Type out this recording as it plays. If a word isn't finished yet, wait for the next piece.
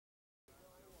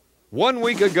1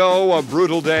 week ago, a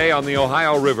brutal day on the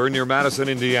Ohio River near Madison,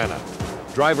 Indiana.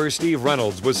 Driver Steve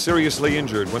Reynolds was seriously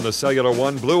injured when the Cellular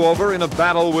One blew over in a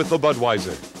battle with the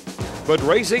Budweiser. But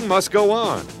racing must go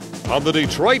on. On the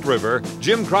Detroit River,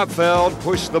 Jim Kropfeld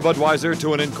pushed the Budweiser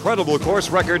to an incredible course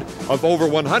record of over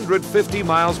 150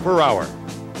 miles per hour.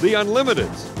 The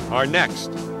Unlimiteds are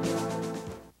next.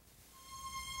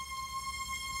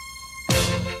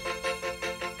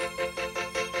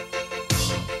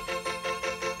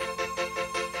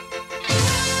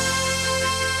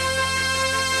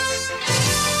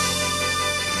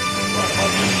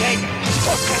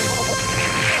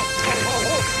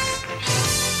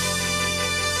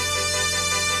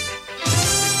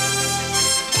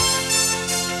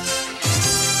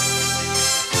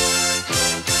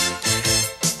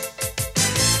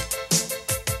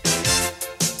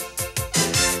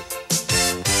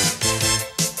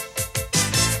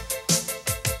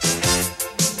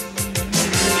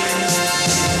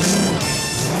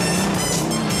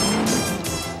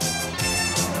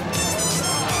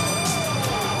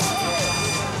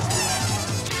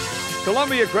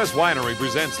 Columbia Crest Winery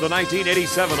presents the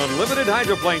 1987 Unlimited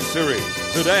Hydroplane Series.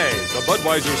 Today, the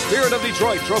Budweiser Spirit of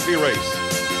Detroit Trophy Race.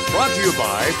 Brought to you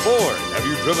by Ford. Have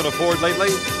you driven a Ford lately?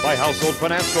 By Household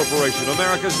Finance Corporation,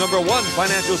 America's #1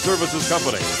 financial services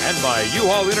company. And by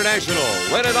U-Haul International.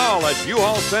 Rent it all at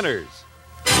U-Haul Centers.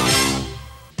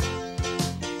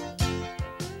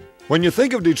 When you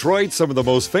think of Detroit, some of the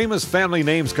most famous family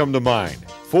names come to mind.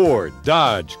 Ford,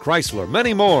 Dodge, Chrysler,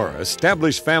 many more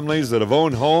established families that have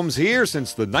owned homes here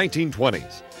since the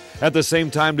 1920s. At the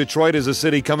same time, Detroit is a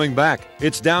city coming back.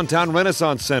 Its downtown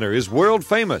Renaissance Center is world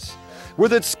famous.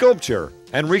 With its sculpture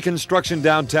and reconstruction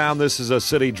downtown, this is a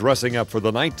city dressing up for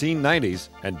the 1990s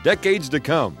and decades to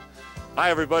come. Hi,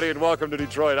 everybody, and welcome to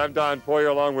Detroit. I'm Don Poyer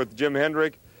along with Jim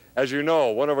Hendrick. As you know,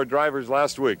 one of our drivers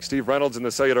last week, Steve Reynolds in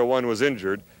the Cellular One, was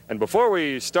injured. And before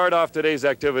we start off today's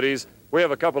activities, we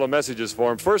have a couple of messages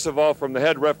for him. First of all, from the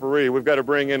head referee, we've got to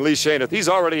bring in Lee Shaineth. He's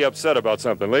already upset about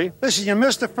something, Lee. Listen, you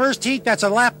missed the first heat, that's a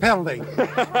lap penalty.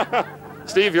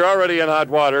 Steve, you're already in hot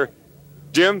water.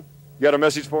 Jim, you got a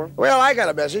message for him? Well, I got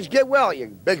a message. Get well, you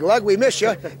big lug. We miss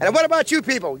you. And what about you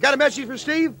people? Got a message for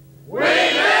Steve? We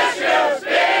miss you,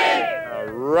 Steve! All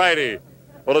righty.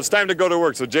 Well, it's time to go to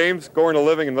work. So, James, go earn a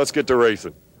living and let's get to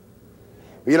racing.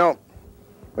 You know,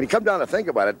 when you come down to think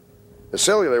about it, the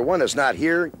Cellular One is not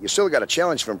here. You still got a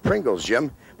challenge from Pringles,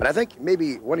 Jim. But I think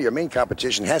maybe one of your main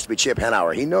competition has to be Chip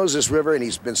Hanauer. He knows this river, and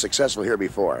he's been successful here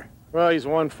before. Well, he's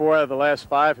won 4 out of the last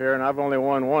 5 here, and I've only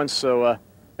won once, so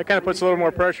that kind of puts a little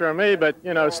more pressure on me. But,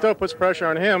 you know, it still puts pressure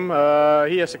on him.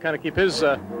 He has to kind of keep his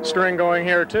string going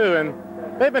here, too. And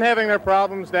they've been having their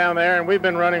problems down there, and we've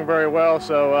been running very well.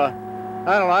 So,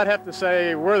 I don't know. I'd have to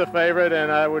say we're the favorite,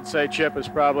 and I would say Chip is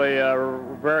probably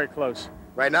very close.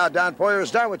 Right now, Don Poyer is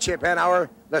down with Chip Hanauer.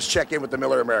 Let's check in with the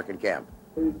Miller American camp.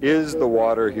 Is the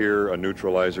water here a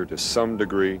neutralizer to some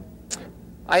degree?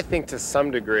 I think to some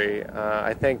degree.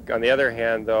 I think, on the other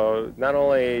hand, though, not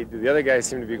only do the other guys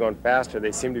seem to be going faster,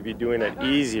 they seem to be doing it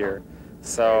easier.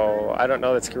 So I don't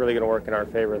know that's really going to work in our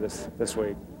favor this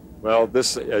week. Well,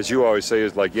 this, as you always say,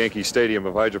 is like Yankee Stadium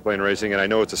of hydroplane racing, and I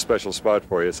know it's a special spot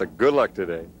for you. So good luck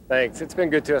today. Thanks. It's been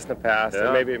good to us in the past,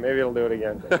 and maybe it'll do it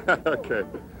again. Okay.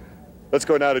 Let's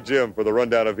go now to Jim for the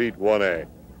rundown of Heat 1A.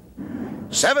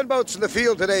 7 boats in the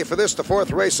field today for this, the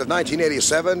 4th race of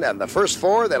 1987, and the first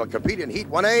 4 that'll compete in Heat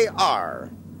 1A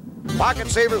are Pocket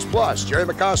Savers Plus, Jerry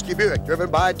McCoskey Buick, driven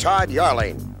by Todd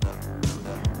Yarling.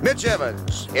 Mitch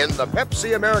Evans in the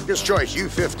Pepsi America's Choice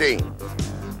U15.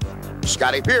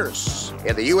 Scotty Pierce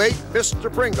in the U8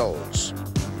 Mr. Pringles.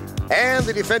 And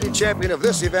the defending champion of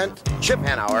this event, Chip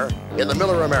Hanauer, in the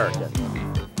Miller American.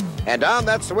 And Don,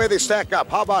 that's the way they stack up.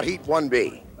 How about Heat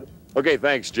 1B? Okay,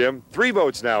 thanks, Jim. 3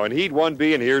 boats now in Heat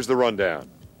 1B, and here's the rundown.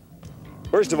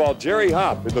 First of all, Jerry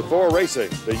Hopp in the Thor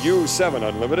Racing, the U7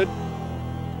 Unlimited.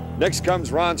 Next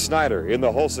comes Ron Snyder in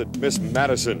the Hulset Miss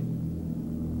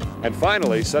Madison. And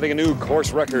finally, setting a new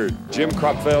course record, Jim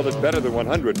Kropfeld at better than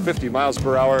 150 miles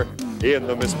per hour in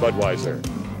the Miss Budweiser.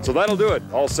 So that'll do it.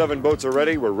 All 7 boats are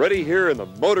ready. We're ready here in the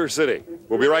Motor City.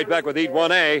 We'll be right back with Heat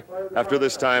 1A after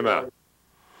this timeout.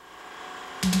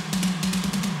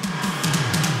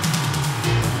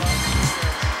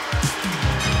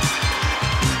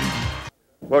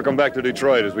 Welcome back to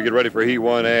Detroit as we get ready for Heat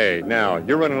 1A. Now,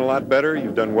 you're running a lot better.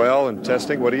 You've done well in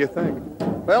testing. What do you think?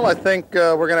 Well, I think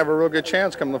we're going to have a real good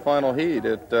chance come the final heat.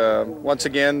 Once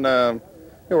again, we're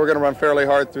going to run fairly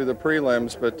hard through the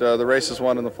prelims, but the race is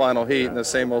won in the final heat, and the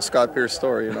same old Scott Pierce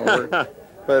story.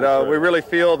 But we really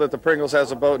feel that the Pringles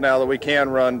has a boat now that we can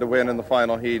run to win in the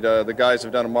final heat. The guys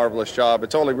have done a marvelous job.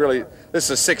 It's only really, this is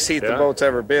the sixth heat the boat's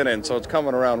ever been in, so it's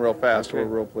coming around real fast. Okay. We're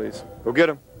real pleased. Go get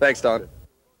him. Thanks, Don.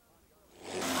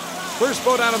 First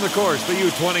boat out on the course, the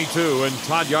U-22 and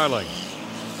Todd Yarling.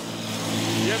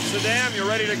 Jim Sedam, you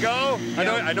ready to go? Yeah.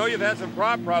 I know you've had some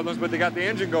prop problems, but they got the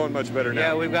engine going much better now.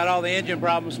 Yeah, we've got all the engine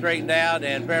problems straightened out,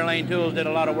 and Fairlane Tools did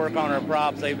a lot of work on our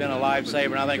props. They've been a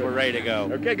lifesaver, and I think we're ready to go.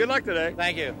 Okay, good luck today.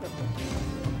 Thank you.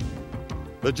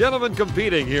 The gentleman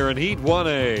competing here in Heat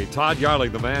 1A, Todd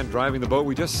Yarling, the man driving the boat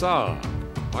we just saw,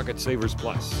 Pocket Savers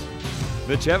Plus.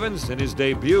 Mitch Evans, in his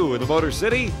debut in the Motor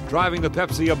City, driving the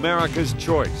Pepsi America's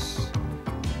Choice.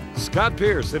 Scott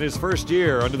Pierce in his first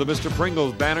year under the Mr.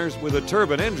 Pringles banners with a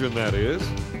turbine engine, that is.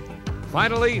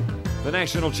 Finally, the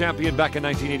national champion back in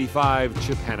 1985,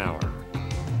 Chip Hanauer.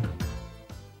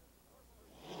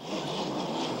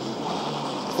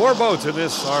 4 boats in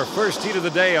this, our first heat of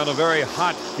the day on a very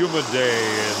hot, humid day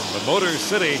in the Motor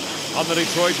City on the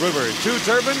Detroit River. 2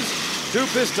 turbines, 2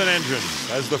 piston engines.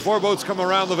 As the 4 boats come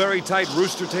around the very tight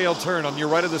rooster tail turn on your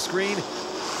right of the screen,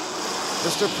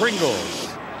 Mr. Pringles.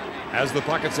 As the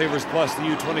Pocket Savers Plus, the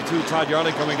U-22 Todd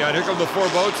Yarling coming down. Here come the 4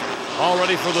 boats, all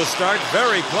ready for the start.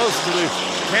 Very close to the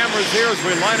cameras here as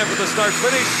we line up at the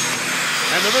start-finish.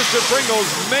 And the Mr.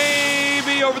 Pringles may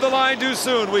be over the line too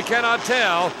soon. We cannot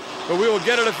tell, but we will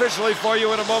get it officially for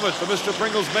you in a moment. The Mr.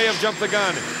 Pringles may have jumped the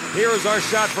gun. Here is our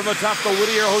shot from atop the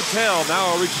Whittier Hotel,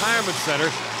 now a retirement center.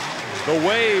 The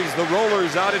waves, the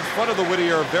rollers out in front of the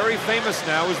Whittier are very famous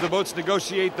now as the boats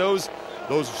negotiate those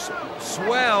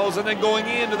swells and then going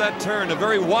into that turn. A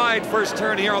very wide first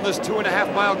turn here on this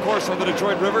 2.5-mile course on the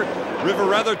Detroit River. River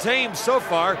rather tame so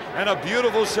far, and a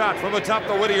beautiful shot from atop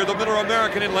the Whittier, the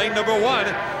Mid-American in lane number 1,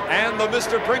 and the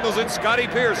Mr. Pringles and Scotty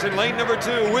Pierce in lane number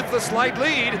 2 with the slight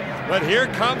lead. But here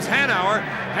comes Hanauer.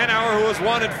 Hanauer, who has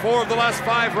won in 4 of the last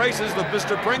 5 races. The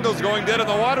Mr. Pringles going dead in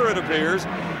the water, it appears.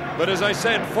 But as I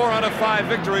said, 4 out of 5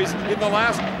 victories in the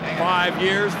last 5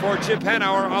 years for Chip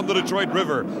Hanauer on the Detroit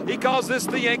River. He calls this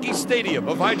the Yankee Stadium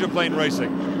of hydroplane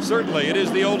racing. Certainly, it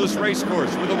is the oldest race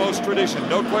course with the most tradition.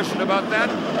 No question about that,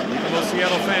 even though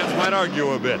Seattle fans might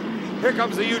argue a bit. Here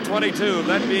comes the U-22,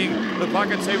 that being the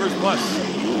Pocket Savers Plus.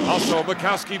 Also,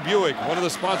 Mikowski Buick, one of the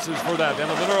sponsors for that, and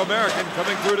the Mid-American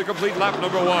coming through to complete lap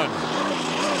number 1.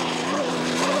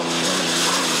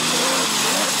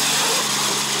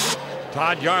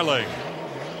 Todd Yarling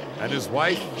and his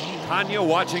wife, Tanya,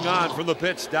 watching on from the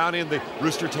pits down in the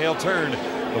Rooster Tail turn.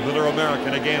 The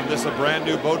Mid-American, again, this a brand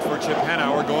new boat for Chip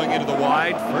Hanauer going into the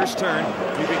wide first turn.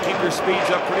 You can keep your speeds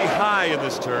up pretty high in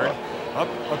this turn, up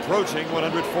approaching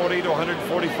 140 to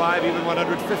 145, even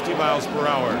 150 miles per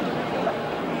hour.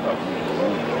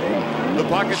 The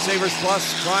Pocket Savers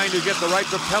Plus trying to get the right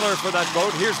propeller for that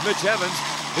boat. Here's Mitch Evans.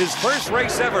 His first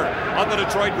race ever on the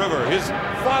Detroit River. His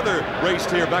father raced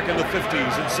here back in the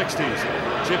 50s and 60s.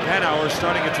 Chip Hanauer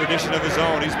starting a tradition of his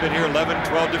own. He's been here 11,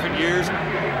 12 different years.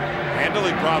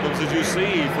 Handling problems, as you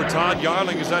see, for Todd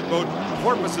Yarling as that boat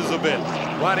porpoises a bit,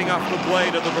 riding off the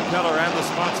blade of the propeller and the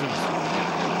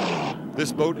sponsons.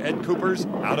 This boat, Ed Cooper's,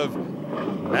 out of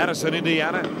Madison,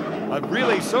 Indiana.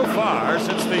 Really, so far,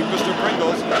 since the Mr.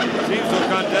 Pringles seems to have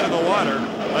gone dead in the water,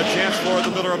 a chance for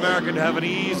the Mid-American to have an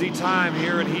easy time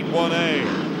here in Heat 1A.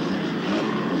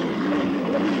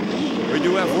 We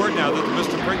do have word now that the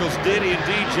Mr. Pringles did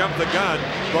indeed jump the gun,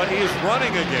 but he is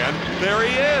running again. There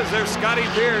he is. There's Scotty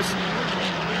Pierce.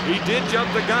 He did jump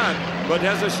the gun, but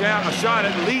has a shot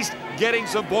at least getting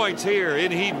some points here in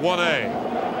Heat 1A.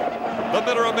 The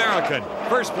Mid-American,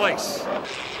 first place.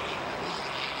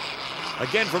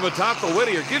 Again, from atop the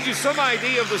Whittier, gives you some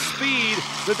idea of the speed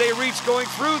that they reach going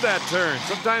through that turn.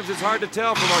 Sometimes it's hard to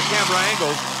tell from our camera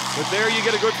angles, but there you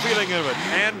get a good feeling of it.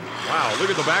 And, wow, look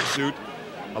at the back chute.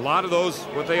 A lot of those,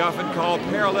 what they often call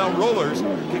parallel rollers,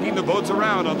 kicking the boats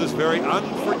around on this very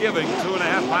unforgiving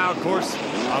 2.5-mile course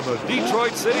on the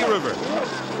Detroit City River.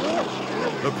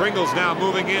 The Pringles now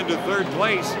moving into 3rd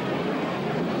place.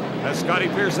 As Scotty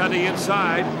Pierce on the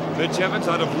inside, Mitch Evans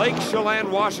out of Lake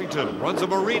Chelan, Washington, runs a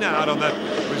marina out on that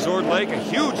resort lake, a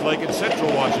huge lake in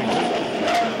central Washington.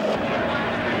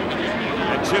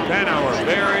 And Chip Hanauer,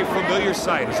 very familiar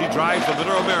sight as he drives the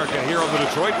Mid-American here on the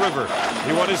Detroit River.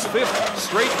 He won his 5th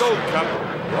straight Gold Cup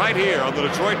right here on the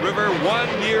Detroit River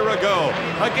 1 year ago.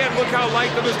 Again, look how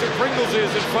light the Mr. Pringles is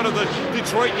in front of the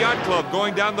Detroit Yacht Club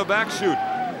going down the back chute.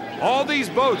 All these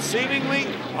boats seemingly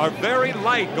are very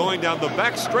light going down the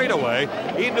back straightaway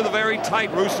into the very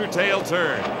tight Rooster Tail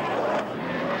turn.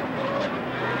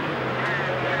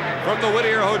 From the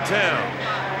Whittier Hotel.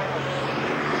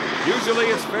 Usually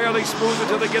it's fairly smooth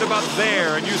until they get about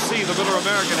there, and you see the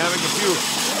Mid-American having a few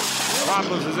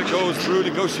problems as it goes through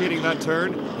negotiating that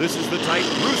turn. This is the tight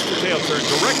rooster tail turn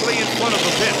directly in front of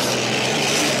the pits.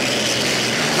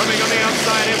 Coming on the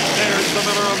outside, there's the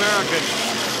Miller American.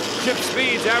 Chip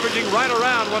Speed's averaging right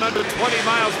around 120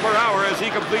 miles per hour as he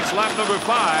completes lap number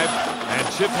 5. And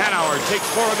Chip Hanauer takes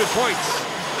 400 points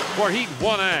for Heat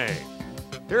 1A.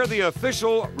 Here are the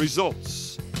official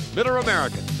results. Miller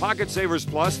American, Pocket Savers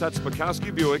Plus, that's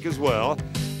Bukowski Buick as well.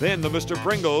 Then the Mr.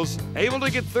 Pringles, able to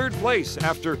get 3rd place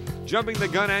after jumping the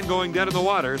gun and going dead in the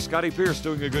water. Scotty Pierce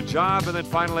doing a good job. And then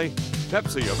finally,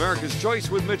 Pepsi, America's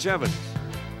Choice with Mitch Evans.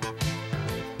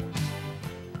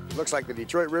 Looks like the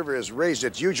Detroit River has raised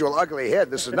its usual ugly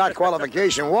head. This is not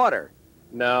qualification water.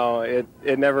 No,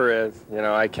 it never is. You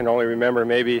know, I can only remember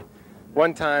maybe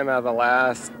one time out of the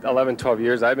last 11, 12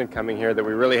 years I've been coming here that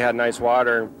we really had nice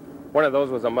water. One of those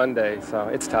was a Monday, so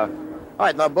it's tough. All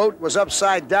right, the boat was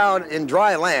upside down in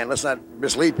dry land. Let's not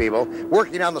mislead people.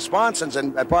 Working on the sponsons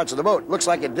and parts of the boat. Looks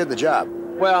like it did the job.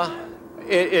 Well,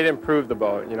 it improved the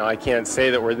boat. You know, I can't say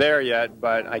that we're there yet,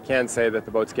 but I can say that the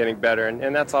boat's getting better.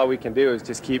 And that's all we can do is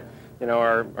just keep, you know,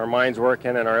 our minds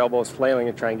working and our elbows flailing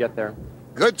and try and get there.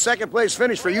 Good second-place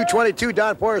finish for U-22.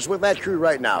 Don Poyer's with that crew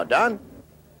right now. Don?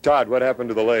 Todd, what happened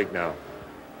to the leg now?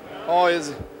 Oh,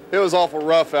 it was awful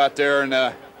rough out there,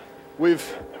 and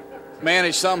we've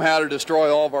managed somehow to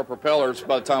destroy all of our propellers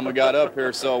by the time we got up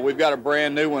here. So we've got a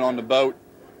brand new one on the boat.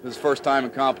 This is the first time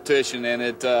in competition, and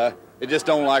it just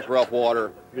don't like rough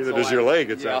water. Neither does your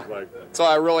leg, it sounds like. So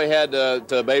I really had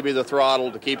to baby the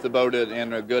throttle to keep the boat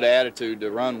in a good attitude to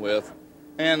run with.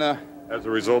 And as a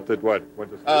result, it what?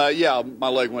 Went to sleep? Yeah, my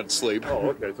leg went to sleep. Oh,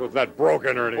 okay. So it's not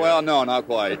broken or anything. Well, no, not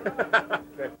quite.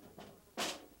 Okay.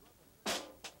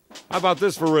 How about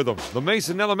this for rhythm? The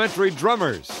Mason Elementary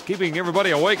Drummers, keeping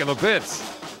everybody awake in the pits.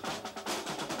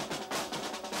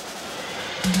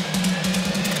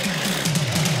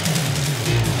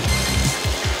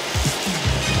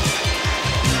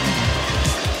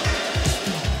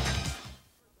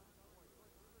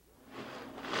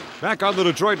 Back on the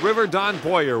Detroit River, Don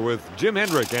Poyer with Jim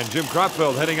Hendrick and Jim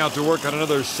Kropfeld heading out to work on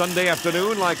another Sunday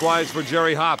afternoon. Likewise for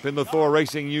Jerry Hopp in the Thor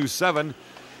Racing U7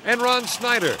 and Ron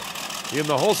Snyder in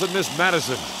the Holson Miss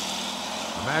Madison.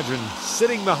 Imagine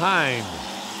sitting behind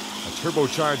a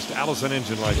turbocharged Allison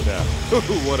engine like that.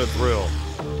 What a thrill.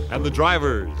 And the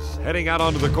drivers heading out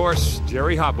onto the course.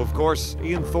 Jerry Hopp, of course,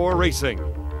 in Thor Racing.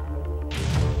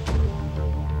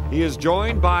 He is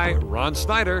joined by Ron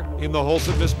Snyder in the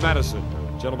Holson Miss Madison.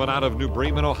 Gentleman out of New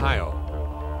Bremen, Ohio.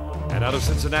 And out of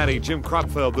Cincinnati, Jim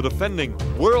Kropfeld, the defending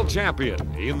world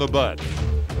champion in the Bud.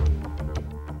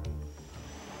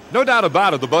 No doubt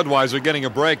about it, the Budweiser getting a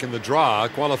break in the draw,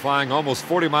 qualifying almost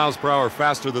 40 miles per hour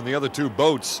faster than the other two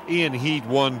boats in Heat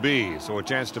 1B. So a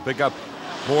chance to pick up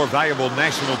more valuable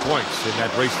national points in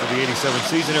that race for the 87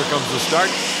 season. Here comes the start.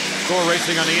 Thor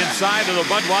Racing on the inside of the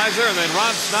Budweiser, and then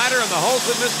Ron Snyder and the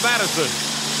Holson Miss Madison.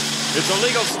 It's a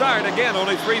legal start. Again,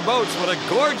 only 3 boats. What a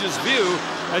gorgeous view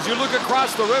as you look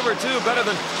across the river, too. Better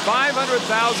than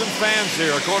 500,000 fans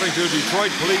here, according to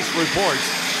Detroit police reports.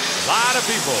 A lot of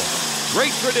people.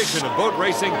 Great tradition of boat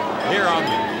racing here on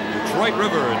the Detroit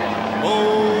River in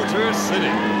Motor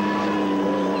City.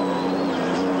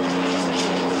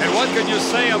 And what can you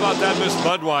say about that Miss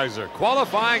Budweiser?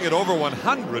 Qualifying at over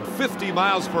 150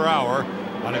 miles per hour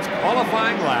on its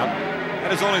qualifying lap.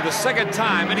 That is only the second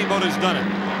time any boat has done it.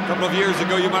 A couple of years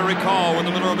ago, you might recall, when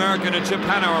the Miller American and Chip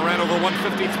Hanauer ran over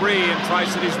 153 in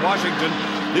Tri-Cities, Washington.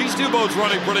 These two boats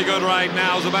running pretty good right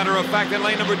now. As a matter of fact, in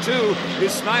lane number 2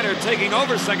 is Snyder taking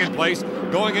over second place,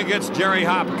 going against Jerry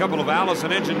Hopp. A couple of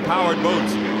Allison engine-powered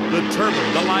boats. The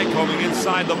Turbine, the Lycoming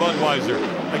inside the Budweiser.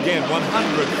 Again,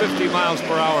 150 miles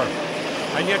per hour.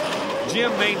 And yet,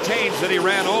 Jim maintains that he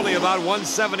ran only about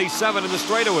 177 in the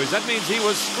straightaways. That means he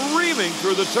was screaming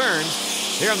through the turns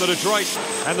here in the Detroit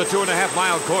and the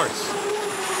 2.5-mile course.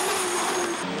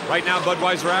 Right now,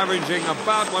 Budweiser averaging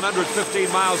about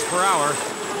 115 miles per hour.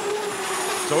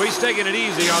 So he's taking it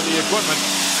easy on the equipment.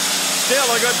 Still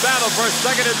a good battle for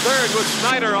second and third with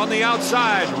Snyder on the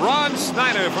outside. Ron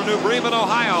Snyder from New Bremen,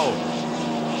 Ohio.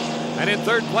 And in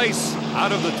third place,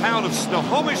 out of the town of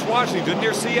Snohomish, Washington,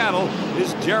 near Seattle,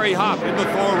 is Jerry Hopp in the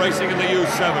Thor Racing in the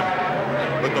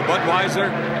U7. But the Budweiser,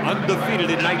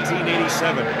 undefeated in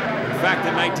 1987. In fact,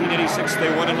 in 1986, they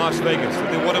won in Las Vegas.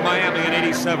 They won in Miami in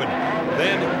 87.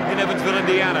 Then in Evansville,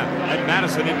 Indiana, and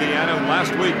Madison, Indiana,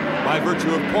 last week by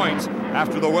virtue of points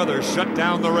after the weather shut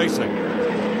down the racing.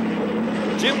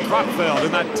 Jim Kropfeld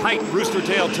in that tight rooster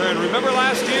tail turn. Remember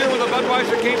last year when the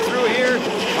Budweiser came through here?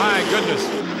 My goodness.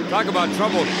 Talk about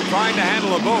trouble trying to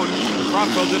handle a boat.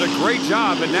 Kropfeld did a great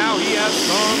job, and now he has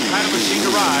some kind of machine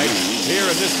to ride here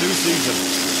in this new season.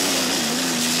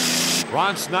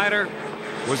 Ron Snyder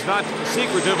was not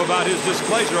secretive about his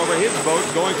displeasure over his boat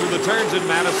going through the turns in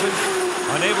Madison,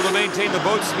 unable to maintain the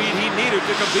boat speed he needed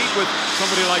to compete with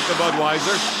somebody like the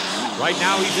Budweiser. Right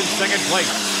now he's in second place.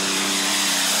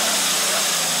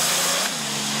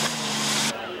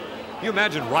 Can you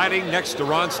imagine riding next to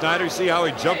Ron Snyder? See how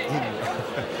he jumped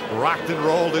and rocked and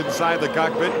rolled inside the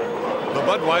cockpit? The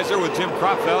Budweiser with Jim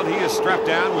Kropfeld, he is strapped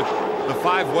down with the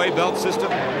 5-way belt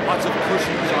system. Lots of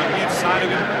cushions on each side of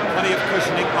him. Plenty of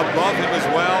cushioning above him as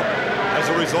well, as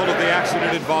a result of the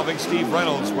accident involving Steve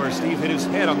Reynolds, where Steve hit his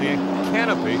head on the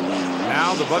canopy.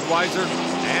 Now the Budweiser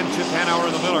and Chip Hanauer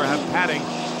and the Miller have padding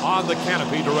on the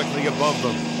canopy directly above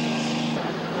them.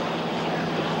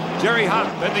 Jerry Hopp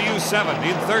and the U7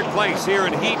 in third place here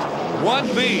in Heat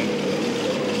 1B.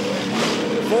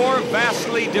 4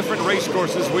 vastly different race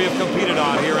courses we have competed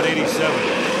on here at 87.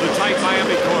 The tight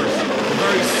Miami course,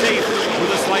 very safe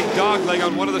with a slight dogleg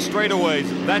on one of the straightaways.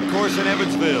 That course in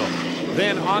Evansville.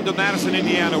 Then on to Madison,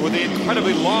 Indiana, with the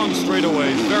incredibly long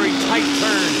straightaways, very tight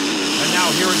turns. And now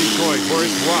here in Detroit, where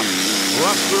it's rough.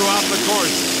 Rough throughout the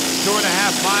course.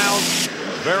 2.5 miles.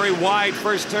 Very wide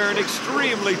first turn,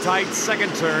 extremely tight second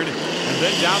turn, and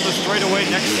then down the straightaway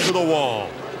next to the wall.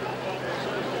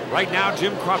 Right now,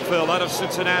 Jim Kropfeld out of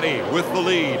Cincinnati with the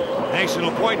lead.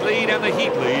 National point lead and the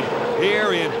heat lead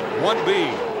here in 1B.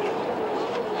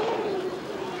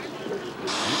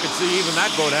 You can see even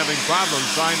that boat having problems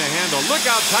trying to handle. Look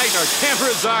how tight our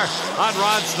cameras are on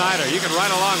Ron Snyder. You can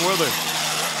ride along with him.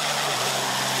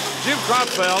 Jim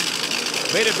Kropfeld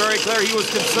made it very clear he was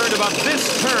concerned about this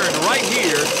turn right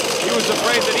here. He was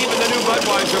afraid that even the new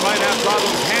Budweiser might have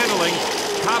problems handling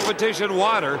competition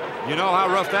water. You know how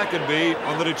rough that can be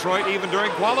on the Detroit even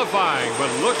during qualifying.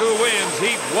 But look who wins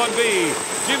Heat 1B,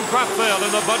 Jim Kropfeld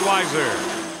and the Budweiser.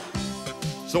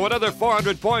 So another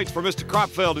 400 points for Mr.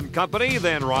 Kropfeld and company.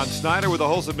 Then Ron Snyder with a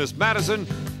wholesome Miss Madison.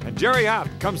 And Jerry Hopp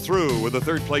comes through with a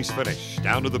third place finish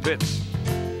down to the pits.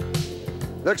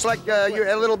 Looks like you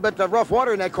had a little bit of rough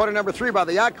water in that quarter number 3 by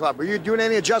the yacht club. Were you doing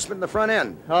any adjustment in the front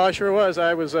end? Oh, I sure was.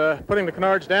 I was putting the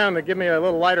canards down to give me a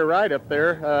little lighter ride up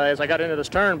there as I got into this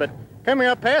turn. But coming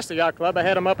up past the yacht club, I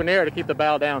had them up in the air to keep the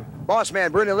bow down. Boss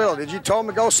man, Bruni Little, did you tell him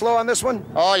to go slow on this one?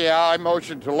 Oh, yeah. I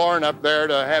motioned to Lauren up there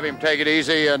to have him take it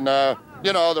easy. And,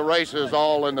 you know, the race is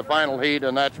all in the final heat,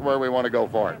 and that's where we want to go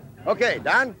for it. Okay,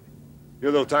 Don? You're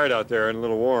a little tired out there and a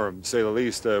little warm, to say the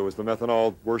least. Was the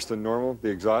methanol worse than normal, the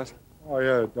exhaust? Oh,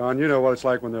 yeah, Don, you know what it's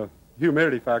like when the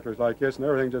humidity factor is like this and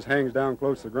everything just hangs down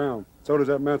close to the ground. So does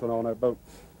that methanol on that boat.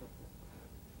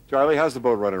 Charlie, how's the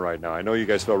boat running right now? I know you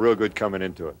guys felt real good coming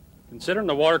into it. Considering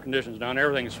the water conditions down,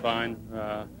 everything's fine.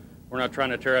 We're not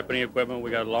trying to tear up any equipment. We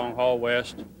got a long haul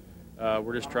west.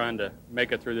 We're just trying to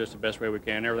make it through this the best way we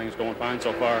can. Everything's going fine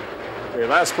so far. Okay,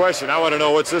 last question. I want to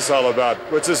know what's this all about?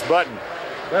 What's this button?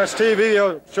 That's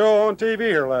TV, show on TV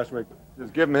here last week.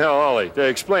 Just give him hell, Ollie.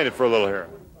 Explain it for a little here.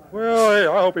 Well, hey,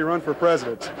 I hope he runs for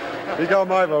president. He got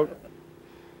my vote.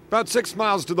 About 6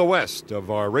 miles to the west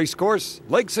of our race course,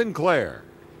 Lake Sinclair.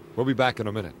 We'll be back in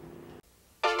a minute.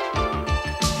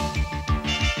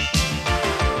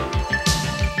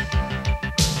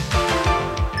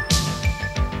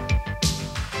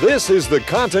 This is the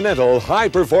Continental High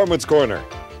Performance Corner.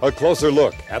 A closer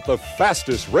look at the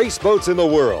fastest race boats in the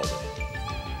world.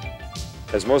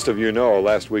 As most of you know,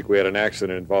 last week we had an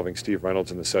accident involving Steve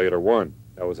Reynolds in the Cellular One.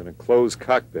 That was an enclosed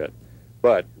cockpit.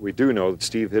 But we do know that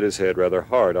Steve hit his head rather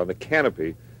hard on the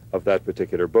canopy of that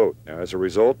particular boat. Now, as a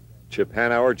result, Chip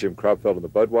Hanauer, Jim Kropfeld, and the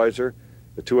Budweiser,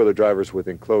 the 2 other drivers with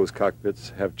enclosed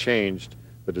cockpits, have changed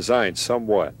the design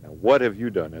somewhat. Now, what have you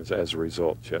done as a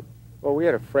result, Chip? Well, we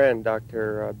had a friend,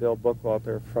 Dr. Bill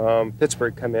Bookwalter from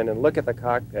Pittsburgh, come in and look at the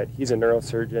cockpit. He's a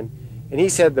neurosurgeon. And he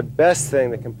said the best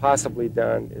thing that can possibly be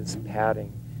done is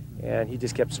padding. And he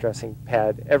just kept stressing,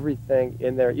 pad everything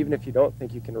in there, even if you don't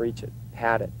think you can reach it,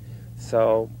 pad it.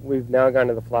 So we've now gone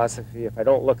to the philosophy, if I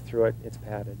don't look through it, it's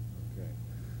padded. Okay.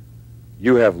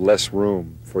 You have less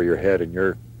room for your head in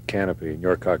your canopy, in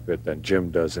your cockpit, than Jim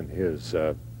does in his.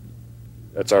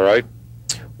 That's all right?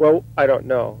 Well, I don't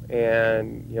know.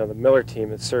 And, you know, the Miller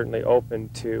team is certainly open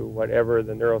to whatever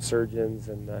the neurosurgeons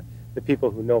and the people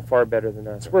who know far better than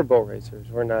us. We're boat racers.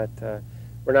 We're not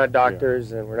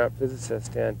doctors, and we're not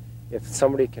physicists. And if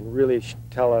somebody can really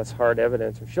tell us hard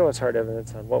evidence or show us hard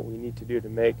evidence on what we need to do to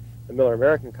make the Miller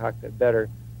American cockpit better,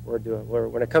 we'll do it.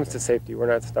 When it comes to safety, we're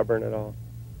not stubborn at all.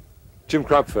 Jim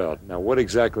Kropfeld, now what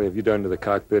exactly have you done to the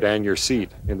cockpit and your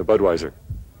seat in the Budweiser?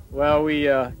 Well, we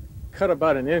cut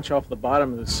about an inch off the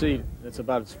bottom of the seat. That's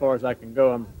about as far as I can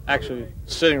go. I'm actually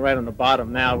sitting right on the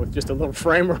bottom now with just a little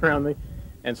frame around me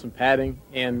and some padding.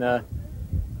 And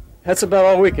That's about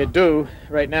all we could do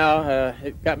right now.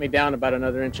 It got me down about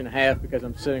another 1.5 inches because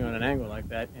I'm sitting on an angle like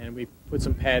that, and we put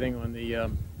some padding on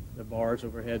the bars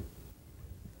overhead.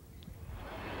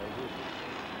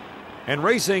 And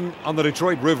racing on the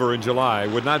Detroit River in July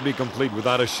would not be complete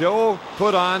without a show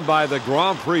put on by the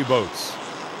Grand Prix boats.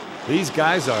 These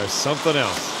guys are something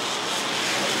else.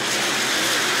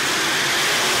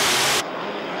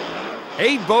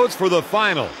 8 boats for the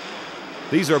final.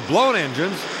 These are blown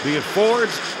engines, be it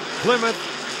Fords, Plymouth,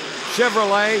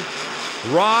 Chevrolet,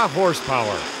 raw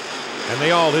horsepower. And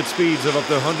they all hit speeds of up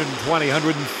to 120,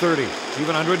 130,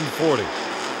 even 140.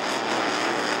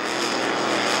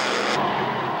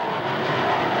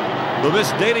 The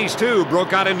Miss Danish 2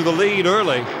 broke out into the lead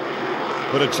early,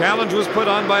 but a challenge was put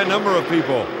on by a number of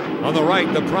people. On the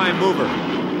right, the Prime Mover,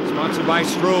 sponsored by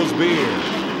Stroh's Beer.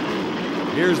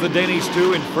 Here's the Danish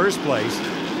 2 in first place,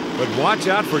 but watch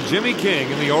out for Jimmy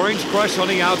King and the Orange Crush on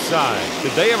the outside.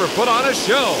 Did they ever put on a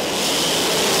show?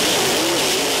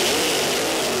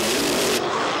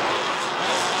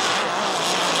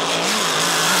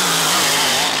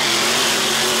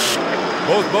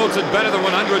 Both boats had better than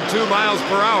 102 miles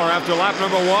per hour after lap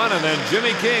number 1, and then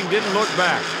Jimmy King didn't look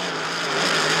back.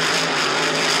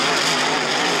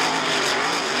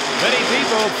 Many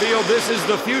people feel this is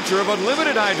the future of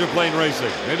unlimited hydroplane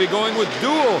racing, maybe going with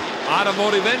dual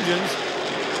automotive engines.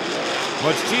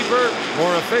 Much cheaper,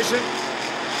 more efficient,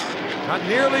 not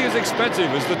nearly as expensive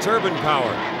as the turbine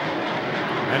power.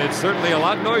 And it's certainly a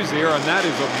lot noisier, and that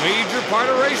is a major part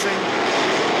of racing.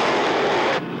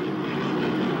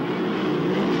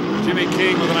 Jimmy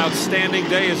King with an outstanding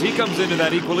day as he comes into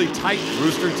that equally tight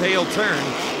rooster tail turn,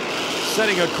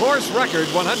 setting a course record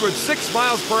 106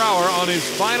 miles per hour on his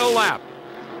final lap.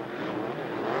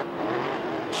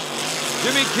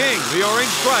 Jimmy King, the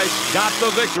Orange Crush, got the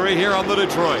victory here on the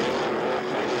Detroit.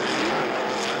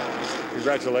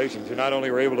 Congratulations. You not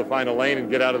only were able to find a lane and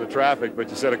get out of the traffic, but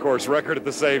you set a course record at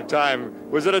the same time.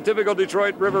 Was it a typical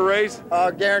Detroit River race?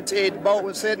 Guaranteed. The boat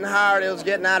was hitting hard. It was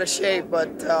getting out of shape,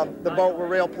 but the boat we're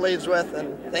real pleased with,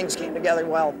 and things came together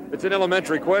well. It's an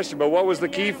elementary question, but what was the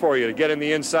key for you? To get in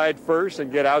the inside first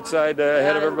and get outside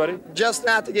ahead of everybody? Just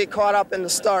not to get caught up in the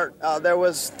start. There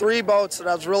was 3 boats that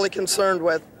I was really concerned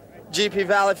with. GP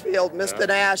Valleyfield, Mr.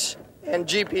 Nash, and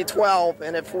GP12,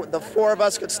 and if the 4 of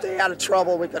us could stay out of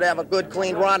trouble, we could have a good,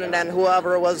 clean run, and then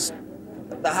whoever was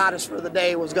the hottest for the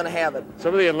day was going to have it.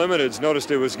 Some of the Unlimiteds noticed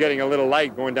it was getting a little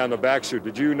light going down the back chute.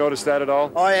 Did you notice that at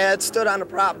all? Oh, yeah, it stood on the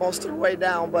prop most of the way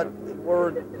down, but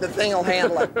the thing will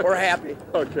handle it. We're happy.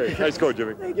 Okay, nice go,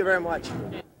 Jimmy. Thank you very much.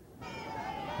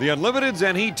 The Unlimiteds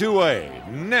and Heat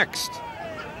 2A, next.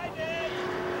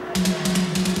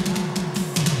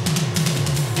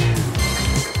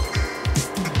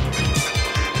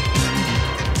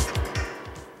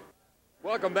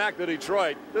 Welcome back to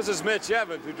Detroit. This is Mitch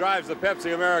Evans, who drives the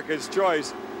Pepsi America's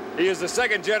Choice. He is the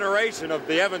 2nd generation of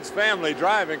the Evans family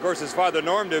driving. Of course, his father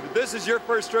Norm did. But this is your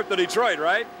first trip to Detroit,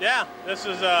 right? Yeah, this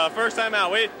is first time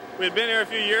out. We'd been here a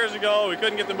few years ago. We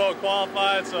couldn't get the boat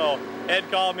qualified, so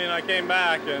Ed called me and I came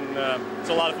back, and it's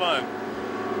a lot of fun.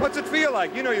 What's it feel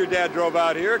like? You know your dad drove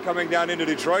out here, coming down into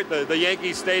Detroit, the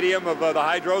Yankee Stadium of the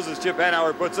Hydros, as Chip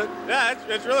Hanauer puts it. Yeah,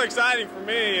 it's really exciting for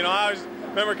me. You know, I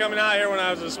remember coming out here when I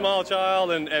was a small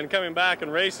child, and coming back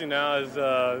and racing now is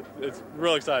it's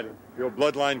real exciting. Your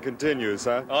bloodline continues,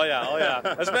 huh? Oh yeah.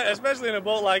 Especially in a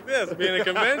boat like this, being a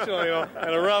conventional,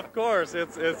 and a rough course,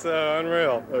 it's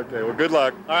unreal. Okay, well, good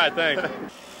luck. All right, thanks.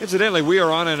 Incidentally, we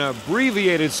are on an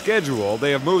abbreviated schedule.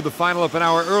 They have moved the final up an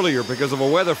hour earlier because of a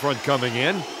weather front coming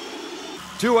in.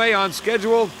 2A on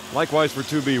schedule, likewise for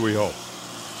 2B, we hope.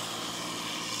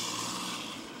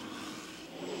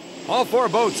 All 4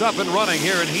 boats up and running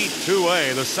here in Heat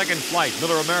 2A. The second flight,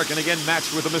 Miller American again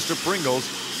matched with the Mr. Pringles.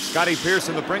 Scotty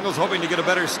Pearson, the Pringles, hoping to get a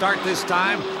better start this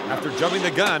time after jumping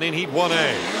the gun in Heat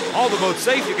 1A. All the boats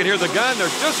safe. You can hear the gun. They're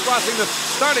just crossing the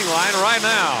starting line right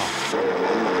now.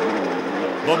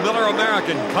 The Miller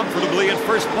American comfortably in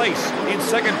first place. In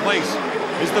second place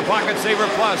is the Pocket Saver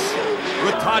Plus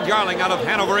with Todd Yarling out of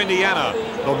Hanover, Indiana.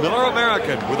 The Miller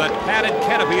American with that padded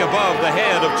canopy above the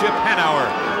head of Chip Hanauer,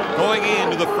 going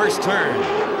into the first turn.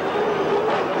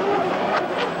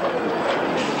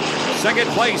 Second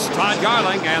place, Todd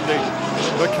Yarling and the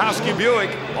Bukowski Buick,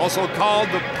 also called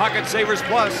the Pocket Savers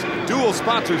Plus, dual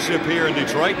sponsorship here in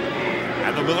Detroit.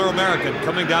 And the Miller American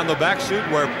coming down the back chute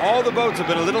where all the boats have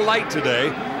been a little light today.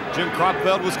 Jim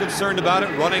Kropfeld was concerned about it,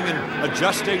 running and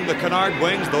adjusting the canard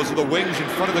wings. Those are the wings in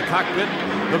front of the cockpit.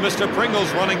 The Mr.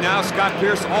 Pringles running now. Scott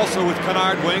Pierce also with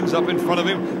canard wings up in front of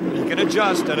him. He can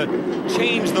adjust and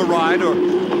change the ride or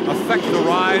affect the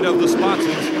ride of the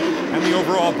sponsors and the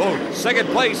overall boat. Second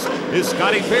place is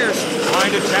Scotty Pierce,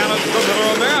 trying to challenge the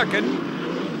Miller American.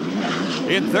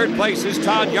 In third place is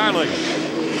Todd Yarling.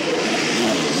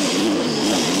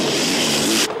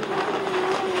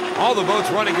 All the boats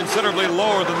running considerably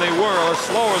lower than they were, or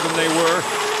slower than they were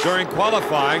during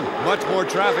qualifying. Much more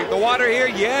traffic. The water here,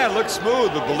 yeah, it looks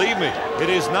smooth, but believe me, it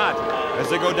is not. As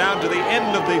they go down to the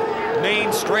end of the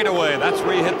main straightaway, that's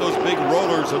where you hit those big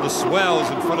rollers or the swells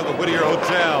in front of the Whittier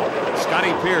Hotel.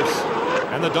 Scotty Pierce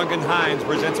and the Duncan Hines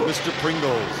presents Mr.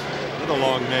 Pringles. With a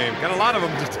long name. Got a lot of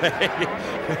them today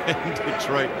in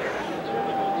Detroit.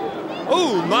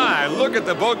 Oh my, look at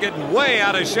the boat getting way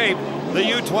out of shape. The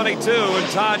U-22 and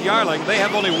Todd Yarling, they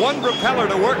have only one propeller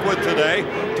to work with today.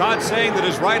 Todd saying that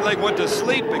his right leg went to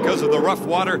sleep because of the rough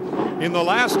water in the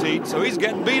last heat, so he's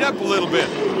getting beat up a little bit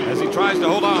as he tries to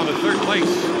hold on to third place.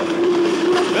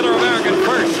 Miller American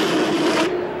first.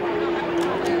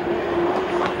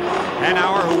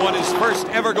 Hanauer, who won his first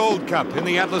ever Gold Cup in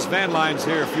the Atlas Van Lines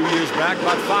here a few years back,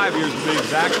 about 5 years to be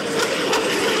exact.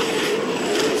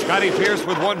 Scotty Pierce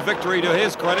with one victory to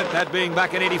his credit, that being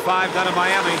back in '85 down in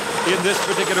Miami in this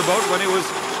particular boat when it was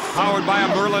powered by a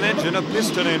Merlin engine, a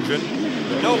piston engine.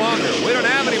 No longer. We don't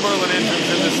have any Merlin engines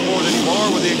in this sport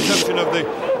anymore, with the exception of the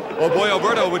Boy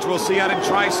Alberto, which we'll see out in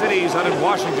Tri-Cities, out in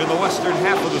Washington, the western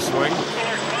half of the swing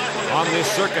on this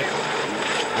circuit.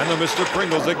 And the Mr.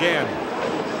 Pringles again.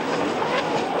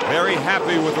 Very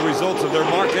happy with the results of their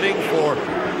marketing for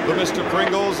the Mr.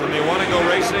 Pringles, and they want to go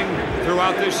racing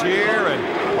throughout this year, and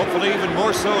hopefully even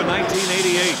more so in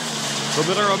 1988. The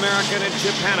Miller American and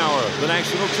Chip Hanauer, the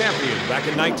national champion back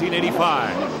in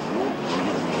 1985.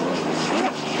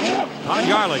 Todd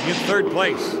Yarling in third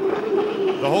place.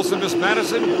 The Holson Miss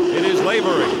Madison, it is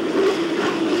Lavery.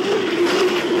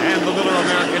 And the Miller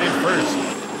American in first.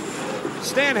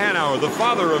 Stan Hanauer, the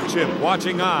father of Chip,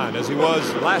 watching on as he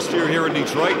was last year here in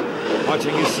Detroit,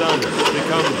 watching his son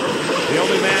become the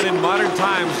only man in modern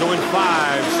times to win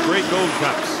 5 straight Gold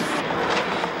Cups.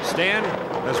 Stan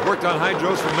has worked on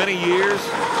hydros for many years.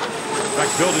 In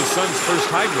fact, built his son's first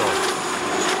hydro.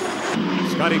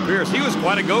 Scotty Pierce, he was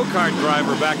quite a go-kart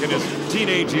driver back in his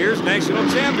teenage years, national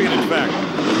champion, in fact.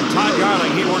 Todd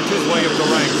Yarling, he worked his way up the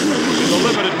ranks in the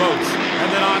limited boats, and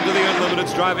then on to the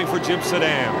unlimiteds, driving for Jim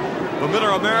Sedam. The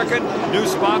Miller American, new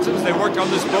sponsors, they worked on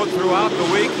this boat throughout the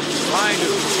week, trying to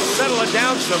settle it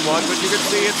down somewhat, but you can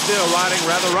see it's still riding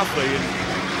rather roughly in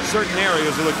certain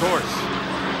areas of the course.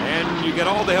 And you get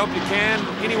all the help you can,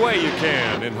 any way you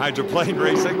can in hydroplane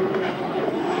racing.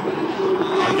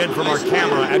 Again from our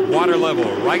camera at water level,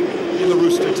 right in the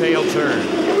Rooster Tail turn,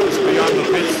 just beyond the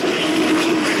pits.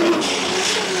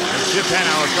 And Chip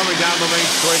Hanauer coming down the main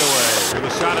straightaway with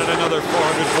a shot at another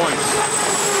 400 points.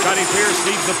 Scotty Pierce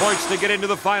needs the points to get into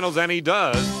the finals, and he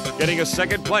does, getting a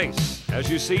second place. As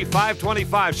you see,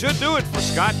 525 should do it for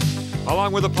Scott,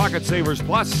 along with the Pocket Savers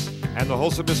Plus and the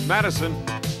Holson Miss Madison,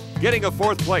 getting a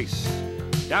fourth place.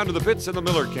 Down to the pits in the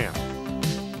Miller camp.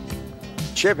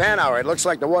 Chip Hanauer, it looks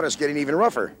like the water's getting even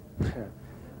rougher.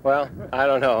 Well, I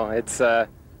don't know. It's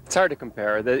hard to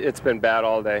compare. It's been bad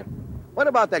all day. What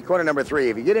about that corner number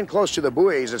 3? If you get in close to the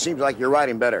buoys, it seems like you're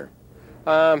riding better.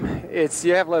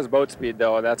 You have less boat speed,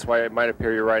 though, and that's why it might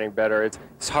appear you're riding better.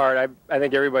 It's hard. I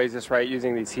think everybody's just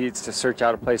using these heats to search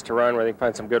out a place to run where they can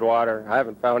find some good water. I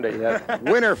haven't found it yet.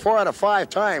 Winner 4 out of 5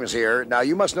 times here. Now,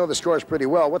 you must know the scores pretty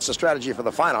well. What's the strategy for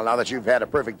the final now that you've had a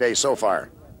perfect day so far?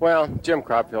 Well, Jim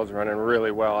Cropfield's running really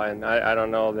well, and I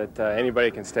don't know that anybody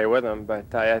can stay with him,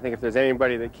 but I think if there's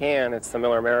anybody that can, it's the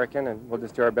Miller American, and we'll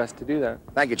just do our best to do that.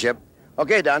 Thank you, Chip.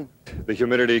 Okay, Don. The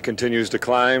humidity continues to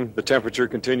climb, the temperature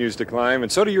continues to climb,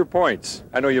 and so do your points.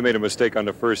 I know you made a mistake on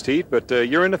the first heat, but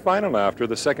you're in the final now after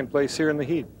the second place here in the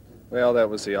heat. Well, that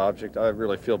was the object. I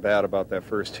really feel bad about that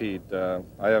first heat. I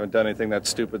haven't done anything that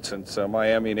stupid since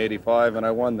Miami in '85, and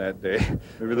I won that day.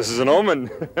 Maybe this is an omen.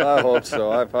 I hope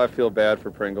so. I feel bad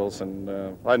for Pringles,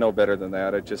 and I know better than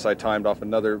that. I timed off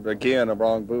a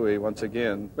wrong buoy once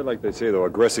again. But like they say, though,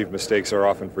 aggressive mistakes are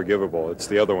often forgivable. It's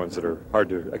the other ones that are hard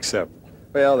to accept.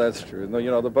 Well, that's true. You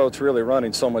know, the boat's really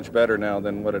running so much better now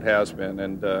than what it has been,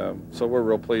 and so we're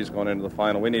real pleased going into the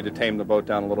final. We need to tame the boat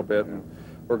down a little bit, and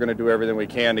we're going to do everything we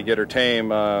can to get her tame,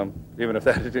 even if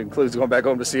that includes going back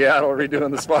home to Seattle,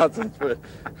 redoing the sponsors. But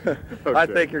okay. I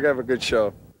think you're going to have a good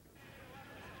show.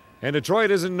 And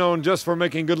Detroit isn't known just for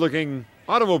making good-looking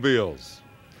automobiles.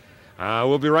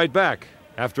 We'll be right back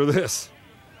after this.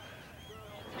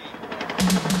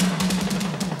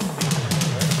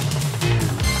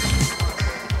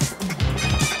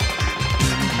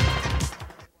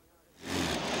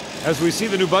 As we see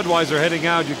the new Budweiser heading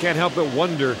out, you can't help but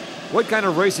wonder what kind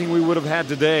of racing we would have had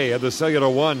today had the Cellular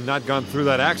One not gone through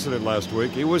that accident last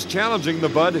week. He was challenging the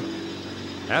Bud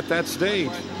at that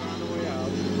stage.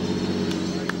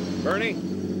 Bernie,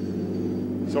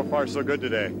 so far so good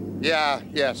today. Yeah,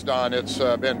 yes, Don, it's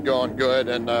been going good,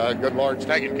 and good Lord's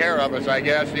taking care of us, I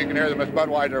guess. You can hear the Miss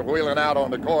Budweiser wheeling out on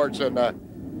the course, and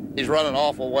he's running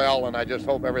awful well, and I just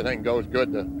hope everything goes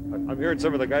good. I'm hearing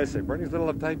some of the guys say, Bernie's a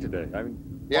little uptight today. I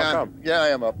mean, yeah, I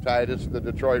am uptight. It's the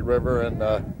Detroit River, and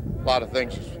a lot of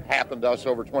things happened to us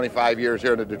over 25 years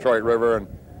here in the Detroit River, and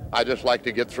I just like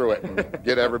to get through it and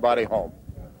get everybody home.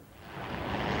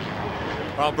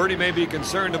 While Bernie may be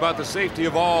concerned about the safety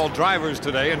of all drivers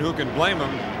today, and who can blame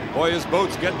him, boy, his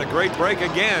boat's getting a great break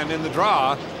again in the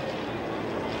draw. The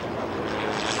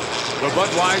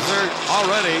Budweiser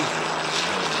already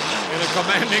in a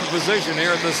commanding position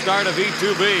here at the start of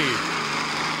E2B.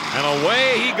 And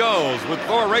away he goes with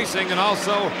Thor Racing and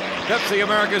also Pepsi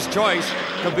America's Choice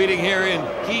competing here in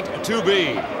Heat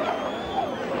 2B.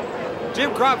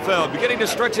 Jim Kropfeld beginning to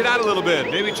stretch it out a little bit,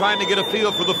 maybe trying to get a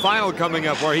feel for the final coming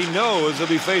up where he knows he'll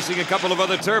be facing a couple of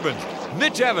other turbines.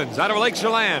 Mitch Evans out of Lake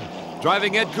Chelan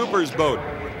driving Ed Cooper's boat.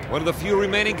 One of the few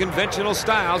remaining conventional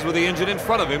styles with the engine in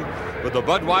front of him, but the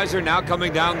Budweiser now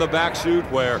coming down the back chute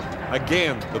where,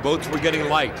 again, the boats were getting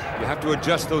light. You have to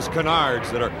adjust those canards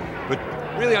that are but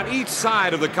really on each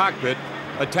side of the cockpit,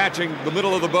 attaching the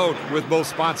middle of the boat with both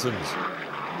sponsons.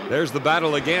 There's the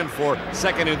battle again for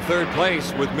second and third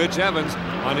place with Mitch Evans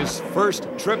on his first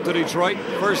trip to Detroit,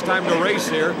 first time to race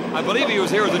here. I believe he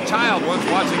was here as a child once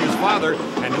watching his father,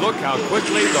 and look how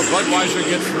quickly the Budweiser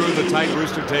gets through the tight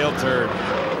rooster tail turn.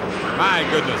 My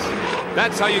goodness,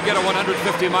 that's how you get a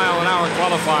 150-mile-an-hour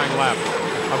qualifying lap.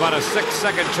 About a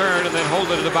 6-second turn and then hold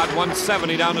it at about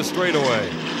 170 down the straightaway.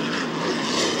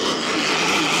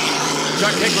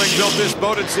 Chuck Hickling built this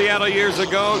boat in Seattle years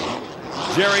ago.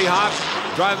 Jerry Hopp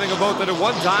driving a boat that at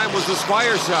one time was the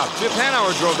Squire Shop. Chip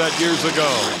Hanauer drove that years ago.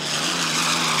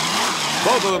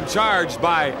 Both of them charged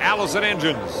by Allison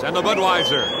Engines and the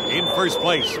Budweiser in first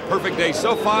place. Perfect day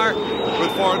so far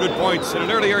with 400 points in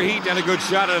an earlier heat and a good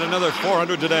shot at another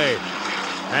 400 today.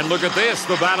 And look at this,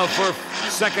 the battle for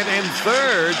second and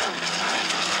third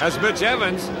as Mitch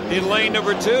Evans in lane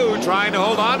number 2 trying to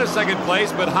hold on to second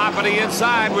place, but Hoppity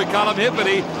inside, we call him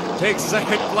Hippity, takes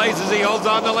second place as he holds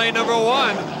on to lane number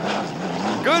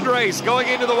 1. Good race going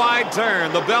into the wide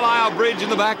turn. The Belle Isle Bridge in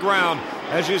the background.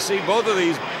 As you see both of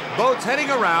these boats heading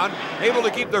around, able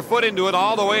to keep their foot into it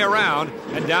all the way around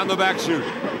and down the back chute.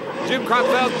 Jim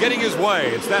Kropfeld getting his way.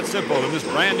 It's that simple in this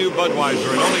brand new Budweiser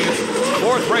and only its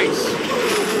 4th race.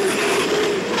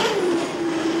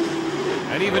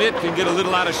 And even it can get a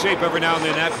little out of shape every now and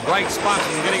then. That bright spot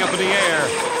from getting up in the air.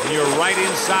 And you're right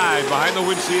inside behind the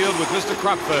windshield with Mr.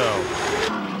 Kropfeld.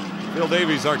 Phil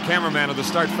Davies, our cameraman of the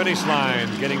start-finish line,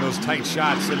 getting those tight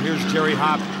shots. And here's Jerry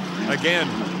Hopp again,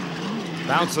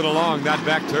 bouncing along that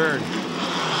back turn.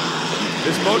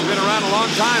 This boat's been around a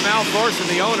long time. Al Thorson,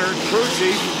 the owner, crew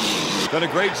chief, done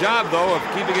a great job, though, of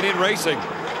keeping it in racing.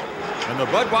 And the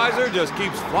Budweiser just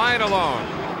keeps flying along.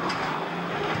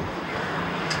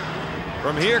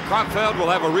 From here, Kropfeld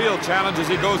will have a real challenge as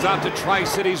he goes out to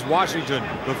Tri-Cities, Washington,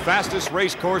 the fastest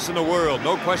race course in the world,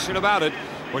 no question about it.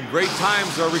 When great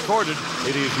times are recorded,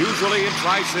 it is usually in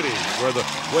Tri-Cities, where the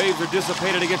waves are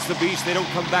dissipated against the beach. They don't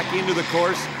come back into the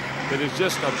course. It is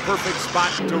just a perfect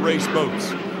spot to race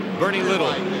boats. Bernie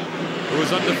Little, who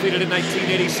was undefeated in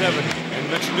 1987,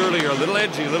 and mentioned earlier, a little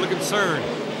edgy, a little concerned,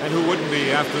 and who wouldn't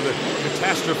be after the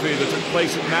catastrophe that took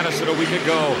place at Madison a week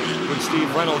ago when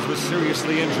Steve Reynolds was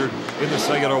seriously injured in the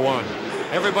Cellular One.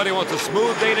 Everybody wants a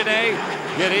smooth day today,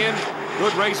 get in,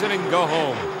 good racing, and go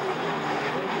home.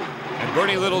 And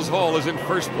Bernie Little's hull is in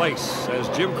first place as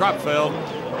Jim Kropfeld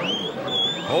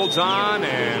holds on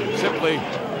and simply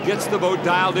gets the boat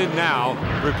dialed in now,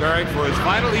 preparing for his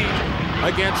final heat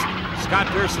against Scott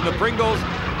Pearson, the Pringles,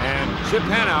 and Chip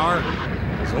Hanauer,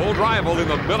 his old rival in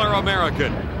the Miller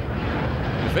American.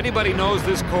 If anybody knows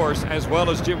this course as well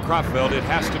as Jim Kropfeld, it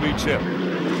has to be Chip.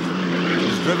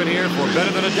 He's driven here for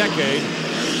better than a decade.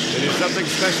 It is something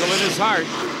special in his heart.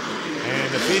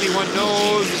 And if anyone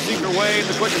knows the secret way and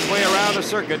the quickest way around the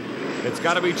circuit, it's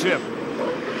got to be Chip.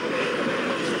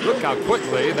 Look how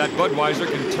quickly that Budweiser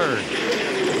can turn.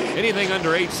 Anything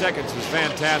under 8 seconds is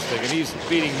fantastic, and he's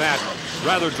beating that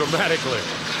rather dramatically.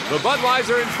 The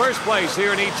Budweiser in first place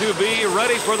here in E2B,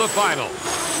 ready for the final.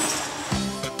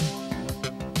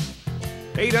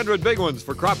 800 big ones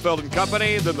for Kropfeld and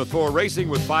company, then the Thor Racing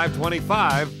with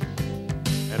 525.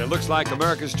 And it looks like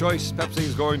America's Choice Pepsi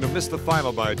is going to miss the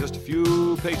final by just a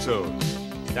few pesos.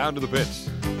 Down to the pits.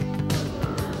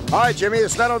 All right, Jimmy,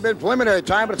 it's not only been preliminary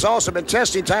time, but it's also been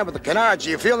testing time with the canards.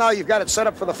 Do you feel now you've got it set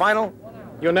up for the final?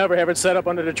 You'll never have it set up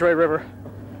under Detroit River.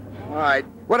 All right.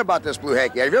 What about this Blue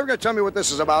Hanky? Are you ever going to tell me what this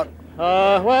is about?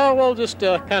 Well, we'll just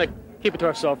kind of keep it to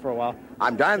ourselves for a while.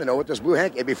 I'm dying to know what this Blue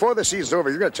Hanky. And before the season's over,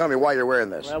 you're going to tell me why you're wearing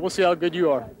this. Well, we'll see how good you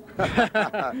are.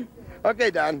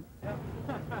 Okay, Don.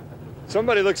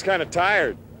 Somebody looks kind of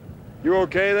tired. You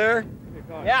okay there?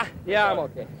 Yeah, I'm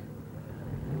okay.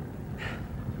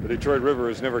 The Detroit River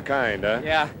is never kind, huh?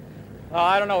 Yeah.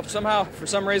 I don't know, if somehow, for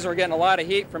some reason, we're getting a lot of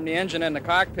heat from the engine in the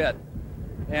cockpit.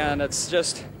 And it's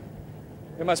just,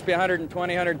 it must be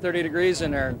 120, 130 degrees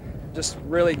in there. And just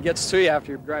really gets to you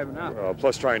after you're driving up. Well,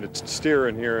 plus trying to steer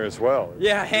in here as well.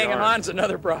 Yeah, hanging on's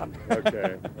another problem.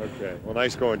 Okay. Well,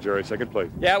 nice going, Jerry. Second place.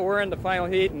 Yeah, we're in the final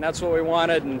heat, and that's what we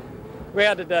wanted. And we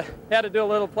had to do a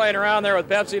little playing around there with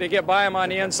Pepsi to get by him on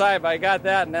the inside, but I got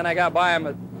that, and then I got by him.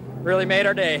 It really made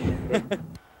our day.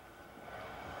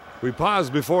 We pause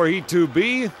before Heat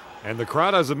 2B, and the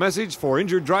crowd has a message for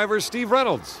injured driver Steve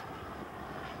Reynolds.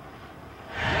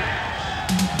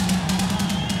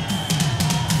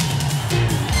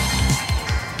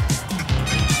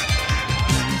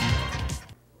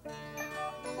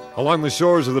 Along the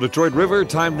shores of the Detroit River,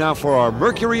 time now for our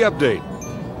Mercury Update.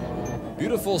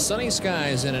 Beautiful sunny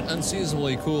skies and an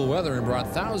unseasonably cool weather brought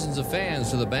thousands of fans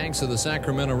to the banks of the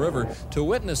Sacramento River to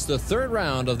witness the third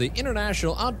round of the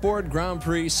International Outboard Grand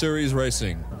Prix Series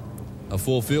racing. A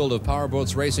full field of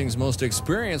Powerboats Racing's most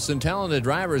experienced and talented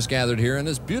drivers gathered here in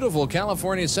this beautiful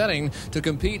California setting to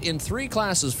compete in 3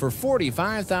 classes for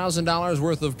 $45,000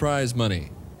 worth of prize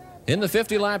money. In the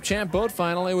 50-lap champ boat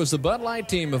final, it was the Bud Light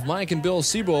team of Mike and Bill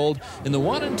Siebold in the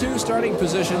 1 and 2 starting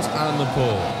positions on the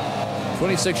pole.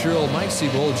 26-year-old Mike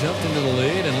Siebold jumped into the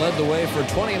lead and led the way for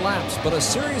 20 laps, but a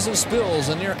series of spills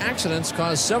and near accidents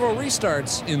caused several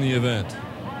restarts in the event.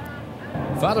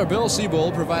 Father Bill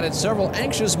Siebold provided several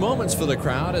anxious moments for the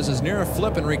crowd as his near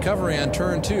flip and recovery on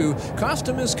turn 2 cost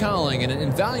him his cowling and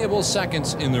invaluable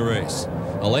seconds in the race.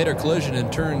 A later collision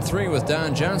in turn 3 with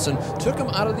Don Johnson took him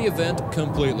out of the event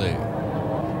completely.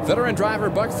 Veteran driver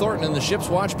Buck Thornton in the ship's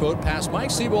watch boat passed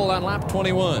Mike Siebold on lap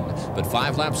 21, but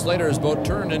 5 laps later his boat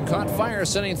turned and caught fire,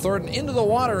 sending Thornton into the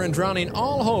water and drowning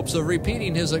all hopes of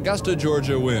repeating his Augusta,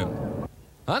 Georgia win.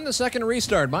 On the second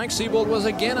restart, Mike Siebold was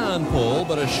again on pole,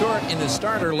 but a short in his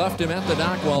starter left him at the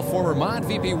dock while former Mod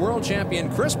VP World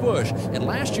Champion Chris Busch and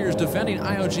last year's defending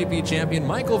IOGP champion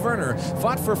Michael Werner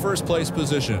fought for first place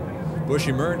position. Busch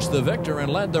emerged the victor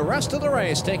and led the rest of the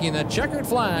race, taking the checkered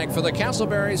flag for the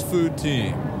Castleberry's food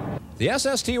team. The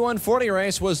SST 140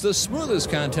 race was the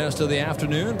smoothest contest of the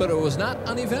afternoon, but it was not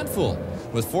uneventful.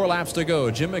 With 4 laps to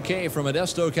go, Jim McKay from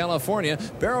Modesto, California,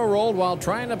 barrel rolled while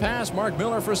trying to pass Mark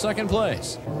Miller for second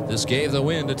place. This gave the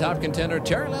win to top contender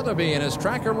Terry Leatherby and his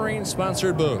Tracker Marine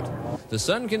sponsored boat. The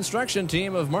Sun Construction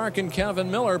team of Mark and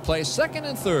Kevin Miller placed second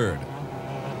and third.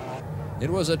 It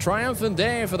was a triumphant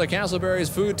day for the Castleberry's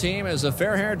food team as a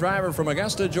fair-haired driver from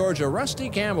Augusta, Georgia, Rusty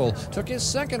Campbell, took his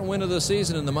second win of the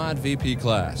season in the Mod VP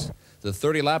class. The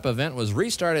 30-lap event was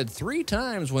restarted 3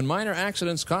 times when minor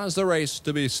accidents caused the race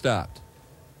to be stopped.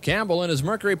 Campbell and his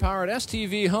Mercury-powered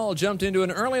STV hull jumped into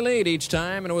an early lead each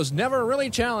time and was never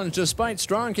really challenged despite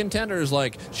strong contenders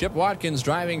like Chip Watkins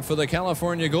driving for the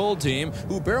California Gold team,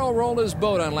 who barrel-rolled his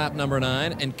boat on lap number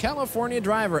 9, and California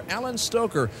driver Alan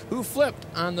Stoker, who flipped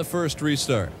on the first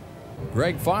restart.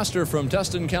 Greg Foster from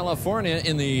Tustin, California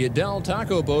in the Del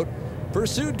Taco boat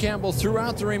pursued Campbell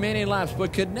throughout the remaining laps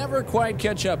but could never quite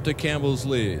catch up to Campbell's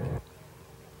lead.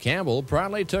 Campbell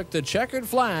proudly took the checkered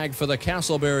flag for the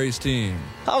Castleberry's team.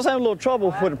 I was having a little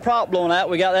trouble with the prop blowing out.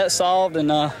 We got that solved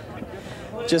and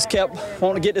just kept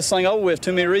wanting to get this thing over with.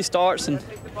 Too many restarts, and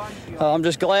I'm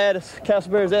just glad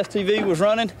Castleberry's STV was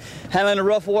running, handling the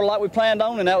rough water like we planned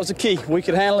on, and that was the key. We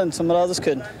could handle it and some of the others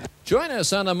couldn't. Join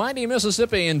us on the mighty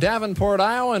Mississippi in Davenport,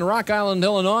 Iowa and Rock Island,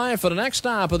 Illinois for the next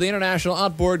stop of the International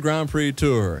Outboard Grand Prix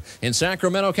Tour. In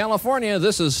Sacramento, California,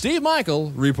 this is Steve Michael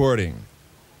reporting.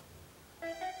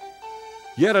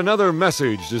 Yet another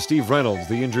message to Steve Reynolds,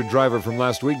 the injured driver from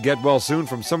last week. Get well soon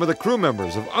from some of the crew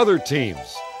members of other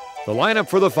teams. The lineup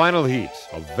for the final heat,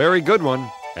 a very good one,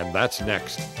 and that's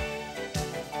next.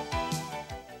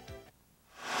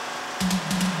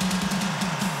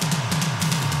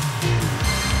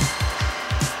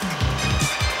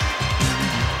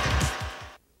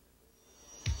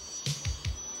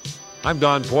 I'm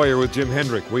Don Poyer with Jim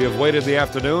Hendrick. We have waited the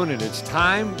afternoon, and it's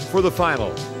time for the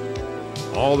final.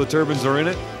 All the turbines are in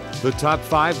it, the top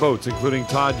 5 boats, including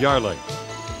Todd Yarling.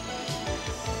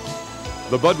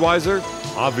 The Budweiser,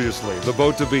 obviously, the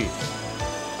boat to beat.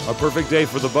 A perfect day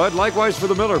for the Bud, likewise for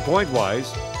the Miller,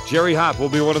 point-wise. Jerry Hopp will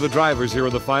be one of the drivers here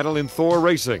in the final in Thor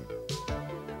Racing.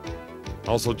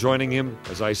 Also joining him,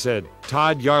 as I said,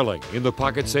 Todd Yarling in the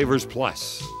Pocket Savers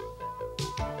Plus.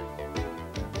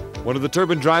 One of the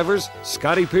turbine drivers,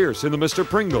 Scotty Pierce in the Mr.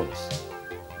 Pringles.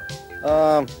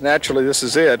 Naturally, this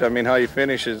is it. I mean, how you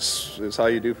finish is how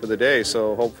you do for the day.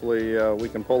 So hopefully we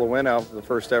can pull a win out for the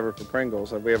first ever for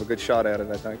Pringles. We have a good shot at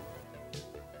it, I think.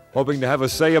 Hoping to have a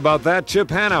say about that, Chip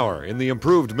Hanauer in the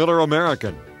improved Miller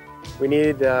American. We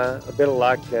need a bit of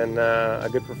luck and a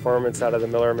good performance out of the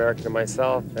Miller American and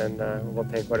myself, and we'll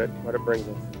take what it brings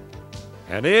us.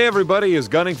 And everybody is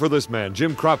gunning for this man,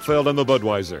 Jim Kropfeld and the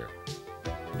Budweiser.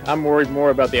 I'm worried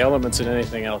more about the elements than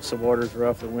anything else. The water's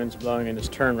rough, the wind's blowing, and this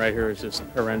turn right here is just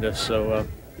horrendous. So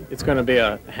it's going to be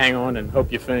a hang on and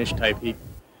hope you finish type heat.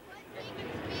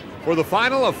 For the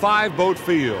final, a 5-boat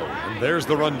field. And there's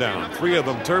the rundown. 3 of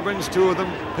them turbines, 2 of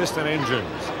them piston engines.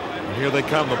 And here they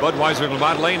come, the Budweiser in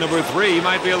Lamont Lane, number 3. He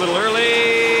might be a little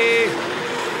early.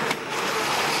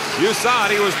 You saw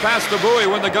it, he was past the buoy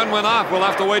when the gun went off. We'll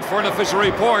have to wait for an official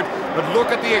report. But look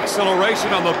at the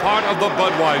acceleration on the part of the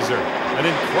Budweiser. An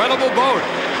incredible boat.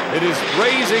 It is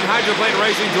raising hydroplane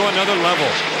racing to another level.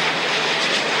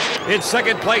 In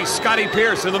second place, Scotty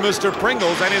Pierce in the Mr.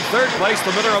 Pringles, and in third place,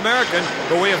 the Miller American,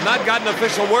 but we have not gotten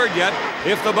official word yet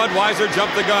if the Budweiser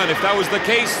jumped the gun. If that was the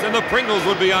case, then the Pringles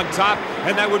would be on top,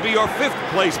 and that would be your 5th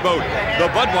place boat. The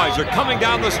Budweiser coming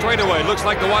down the straightaway. Looks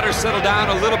like the water settled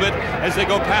down a little bit as they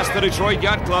go past the Detroit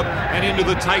Yacht Club and into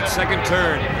the tight second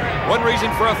turn. One reason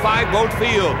for a 5-boat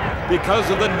field, because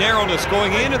of the narrowness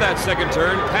going into that second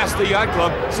turn past the Yacht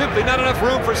Club. Simply not enough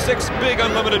room for 6 big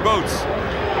unlimited boats.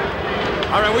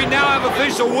 All right, we now have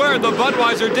official word. The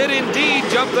Budweiser did indeed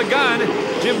jump the gun.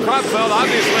 Jim Kropfeld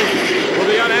obviously will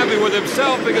be unhappy with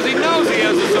himself because he knows he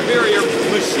has a superior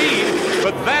machine.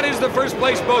 But that is the first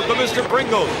place boat, the Mr.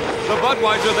 Pringles. The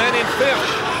Budweiser then in 5th.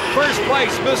 First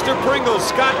place, Mr. Pringles,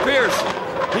 Scott Pierce.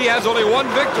 He has only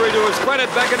 1 victory to his credit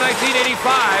back in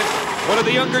 1985. One of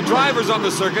the younger drivers on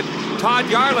the circuit, Todd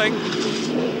Yarling,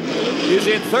 is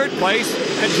in 3rd place,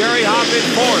 and Jerry Hopp in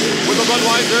 4th with the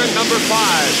Budweiser at number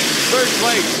 5. 3rd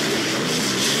place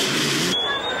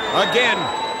again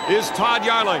is Todd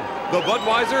Yarling. The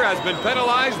Budweiser has been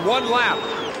penalized 1 lap.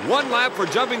 1 lap for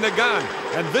jumping the gun.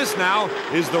 And this now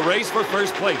is the race for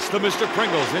first place. The Mr.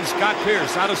 Pringles in Scott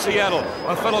Pierce out of Seattle.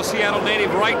 A fellow Seattle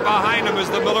native right behind him is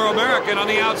the Miller American on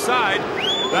the outside.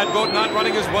 That boat not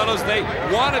running as well as they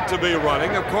want it to be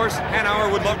running. Of course,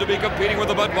 Hanauer would love to be competing with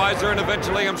the Budweiser, and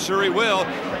eventually I'm sure he will.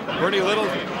 Bernie Little,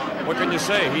 what can you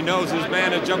say? He knows his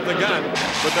man had jumped the gun,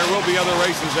 but there will be other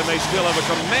races, and they still have a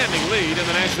commanding lead in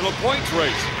the national points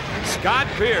race. Scott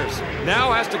Pierce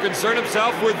now has to concern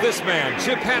himself with this man,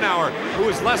 Chip Hanauer, who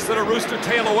is less than a rooster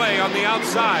tail away on the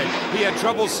outside. He had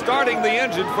trouble starting the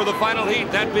engine for the final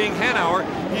heat, that being Hanauer.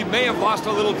 He may have lost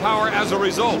a little power as a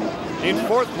result. In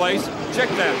 4th place, check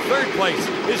that, 3rd place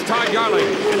is Todd Yarling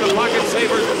in the Pocket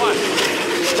Savers Plus.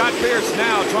 Scott Pierce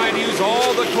now trying to use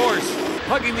all the course,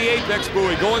 hugging the apex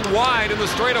buoy, going wide in the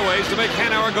straightaways to make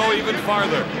Hanauer go even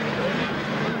farther.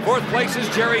 4th place is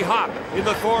Jerry Hopp in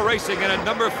the Thor Racing, and at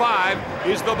number 5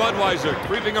 is the Budweiser,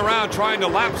 creeping around trying to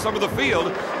lap some of the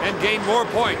field and gain more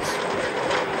points.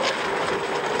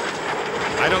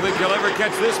 I don't think you'll ever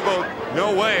catch this boat.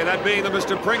 No way, that being the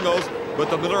Mr. Pringles,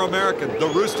 but the Miller American, the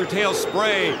rooster tail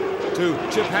spray to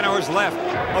Chip Hanauer's left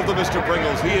of the Mr.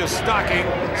 Pringles. He is stalking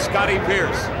Scotty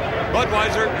Pierce.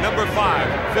 Budweiser, number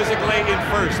 5, physically in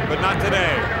 1st, but not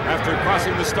today. After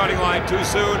crossing the starting line too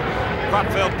soon,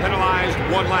 Kropfeld penalized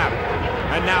 1 lap.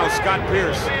 And now Scott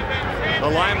Pierce. The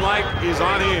limelight is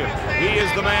on him. He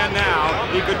is the man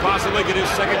now. He could possibly get his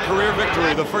 2nd career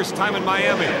victory, the first time in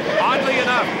Miami. Oddly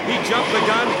enough, he jumped the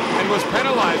gun and was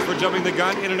penalized for jumping the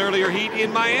gun in an earlier heat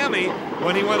in Miami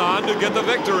when he went on to get the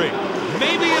victory.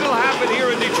 Maybe it'll happen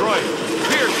here in Detroit.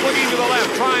 Pierce looking to the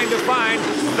left, trying to find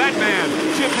that man,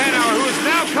 Chip Hanauer, who is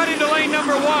now cut into lane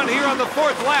number 1 here on the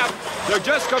 4th lap. They're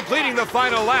just completing the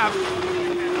final lap.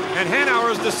 And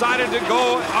Hanauer has decided to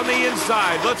go on the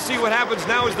inside. Let's see what happens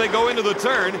now as they go into the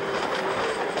turn.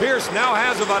 Pierce now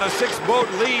has about a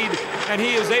 6-boat lead, and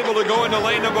he is able to go into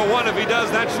lane number 1. If he does,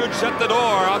 that should shut the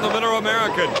door on the Miller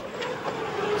American.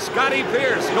 Scotty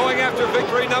Pierce going after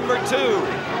victory number 2.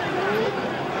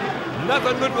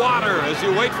 Nothing but water as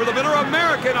you wait for the Miller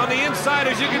American on the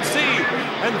inside, as you can see.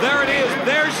 And there it is.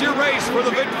 There's your race for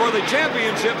the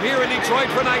championship here in Detroit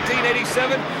for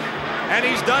 1987. And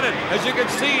he's done it. As you can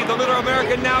see, the Miller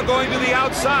American now going to the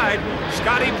outside.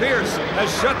 Scotty Pierce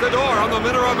has shut the door on the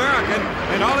Miller American,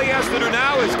 and all he has to do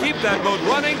now is keep that boat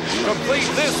running, complete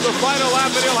this, the final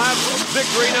lap, and he'll have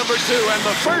Victory number 2 and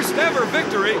the first ever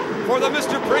victory for the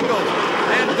Mr. Pringles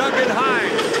and Duncan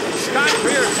Hines. Scott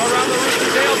Pierce around the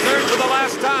Roosterdale turn for the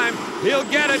last time. He'll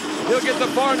get it. He'll get the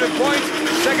 400 points.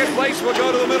 Second place will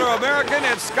go to the Miller-American,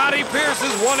 and Scotty Pierce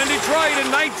has won in Detroit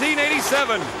in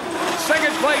 1987.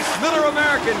 Second place,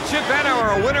 Miller-American. Chip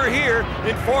Hanauer, a winner here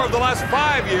in 4 of the last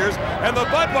 5 years. And the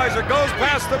Budweiser goes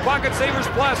past the Pocket Savers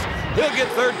Plus. He'll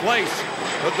get third place.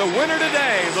 But the winner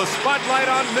today, the spotlight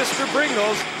on Mr.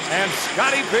 Pringles and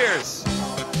Scotty Pierce.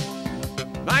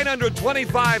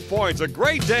 925 points, a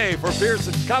great day for Pierce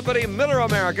and Company,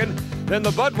 Miller-American. Then the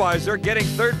Budweiser getting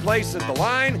third place at the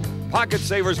line, Pocket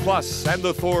Savers Plus, and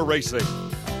the Thor Racing.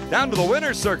 Down to the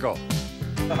winner's circle.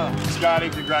 Scotty,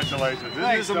 congratulations.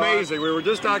 This is amazing. We were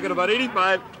just talking about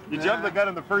 85. You jumped the gun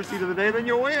in the first heat of the day, then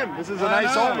you win. This is a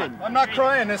nice omen. I'm not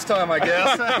crying this time, I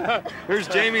guess. Here's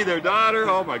Jamie, their daughter.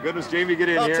 Oh, my goodness, Jamie, get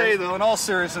in here. I'll tell you, though, in all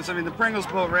seriousness, I mean, the Pringles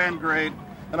boat ran great,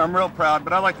 and I'm real proud,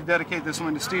 but I'd like to dedicate this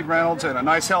one to Steve Reynolds and a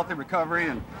nice, healthy recovery.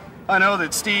 And I know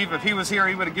that Steve, if he was here,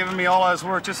 he would have given me all I was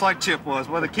worth, just like Chip was.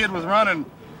 Well, the kid was running.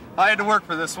 I had to work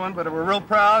for this one, but we're real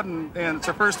proud, and it's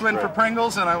our first win for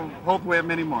Pringles, and I hope we have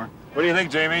many more. What do you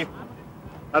think, Jamie?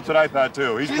 That's what I thought,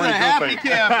 too. She's pretty a happy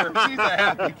camper. She's a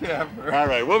happy camper. All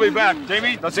right, we'll be back.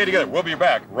 Jamie, let's say it together. We'll be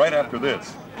back right after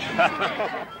this.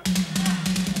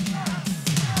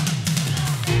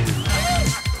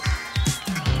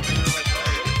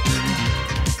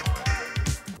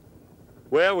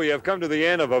 Well, we have come to the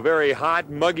end of a very hot,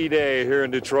 muggy day here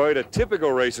in Detroit. A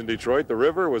typical race in Detroit. The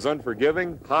river was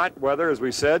unforgiving. Hot weather, as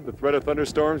we said, the threat of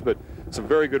thunderstorms, but some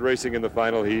very good racing in the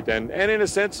final heat. And in a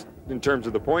sense, in terms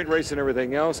of the point race and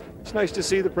everything else, it's nice to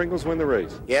see the Pringles win the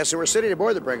race. Yeah, so we're sitting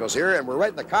aboard the Pringles here, and we're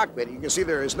right in the cockpit. You can see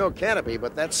there is no canopy,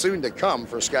 but that's soon to come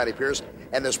for Scotty Pierce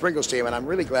and this Pringles team, and I'm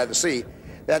really glad to see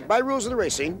that by rules of the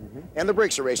racing and the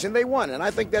breaks of racing, they won. And I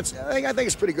think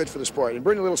it's pretty good for the sport. And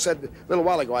Bernie Little said a little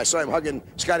while ago, I saw him hugging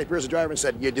Scotty Pierce, the driver, and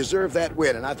said, "You deserve that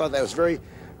win." And I thought that was very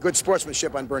good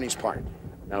sportsmanship on Bernie's part.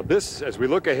 Now this, as we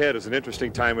look ahead, is an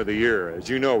interesting time of the year. As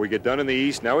you know, we get done in the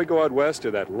east. Now we go out west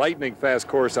to that lightning-fast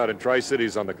course out in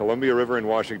Tri-Cities on the Columbia River in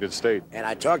Washington State. And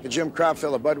I talked to Jim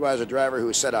Cropfield, a Budweiser driver,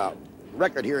 who set a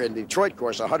record here in Detroit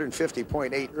course,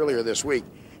 150.8 earlier this week.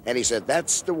 And he said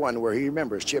that's the one where he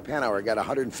remembers Chip Hanauer got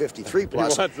 153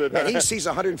 plus. And he sees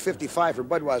 155 for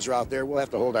Budweiser out there. We'll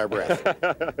have to hold our breath.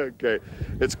 Okay.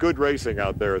 It's good racing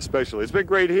out there, especially. It's been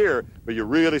great here, but you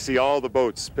really see all the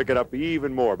boats pick it up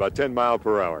even more, about 10 miles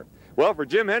per hour. Well, for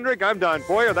Jim Hendrick, I'm Don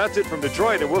Poyer. That's it from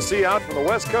Detroit, and we'll see you out from the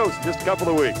West Coast in just a couple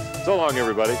of weeks. So long,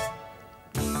 everybody.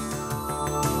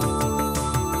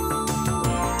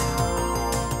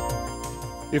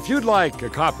 If you'd like a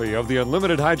copy of the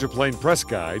Unlimited Hydroplane Press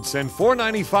Guide, send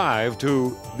 $4.95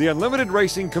 to the Unlimited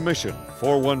Racing Commission,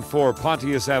 414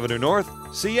 Pontius Avenue North,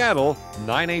 Seattle,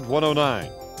 98109.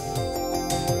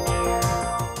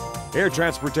 Air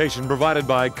transportation provided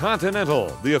by Continental,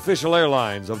 the official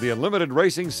airlines of the Unlimited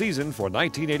Racing season for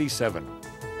 1987.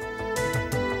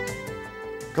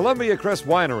 Columbia Crest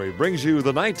Winery brings you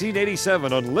the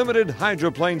 1987 Unlimited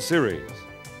Hydroplane Series.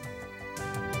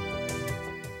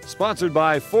 Sponsored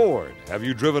by Ford. Have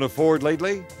you driven a Ford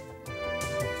lately?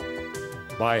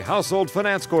 By Household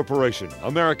Finance Corporation,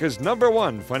 America's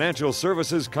 #1 financial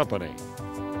services company.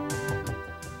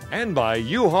 And by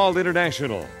U-Haul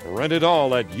International. Rent it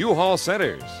all at U-Haul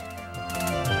Centers.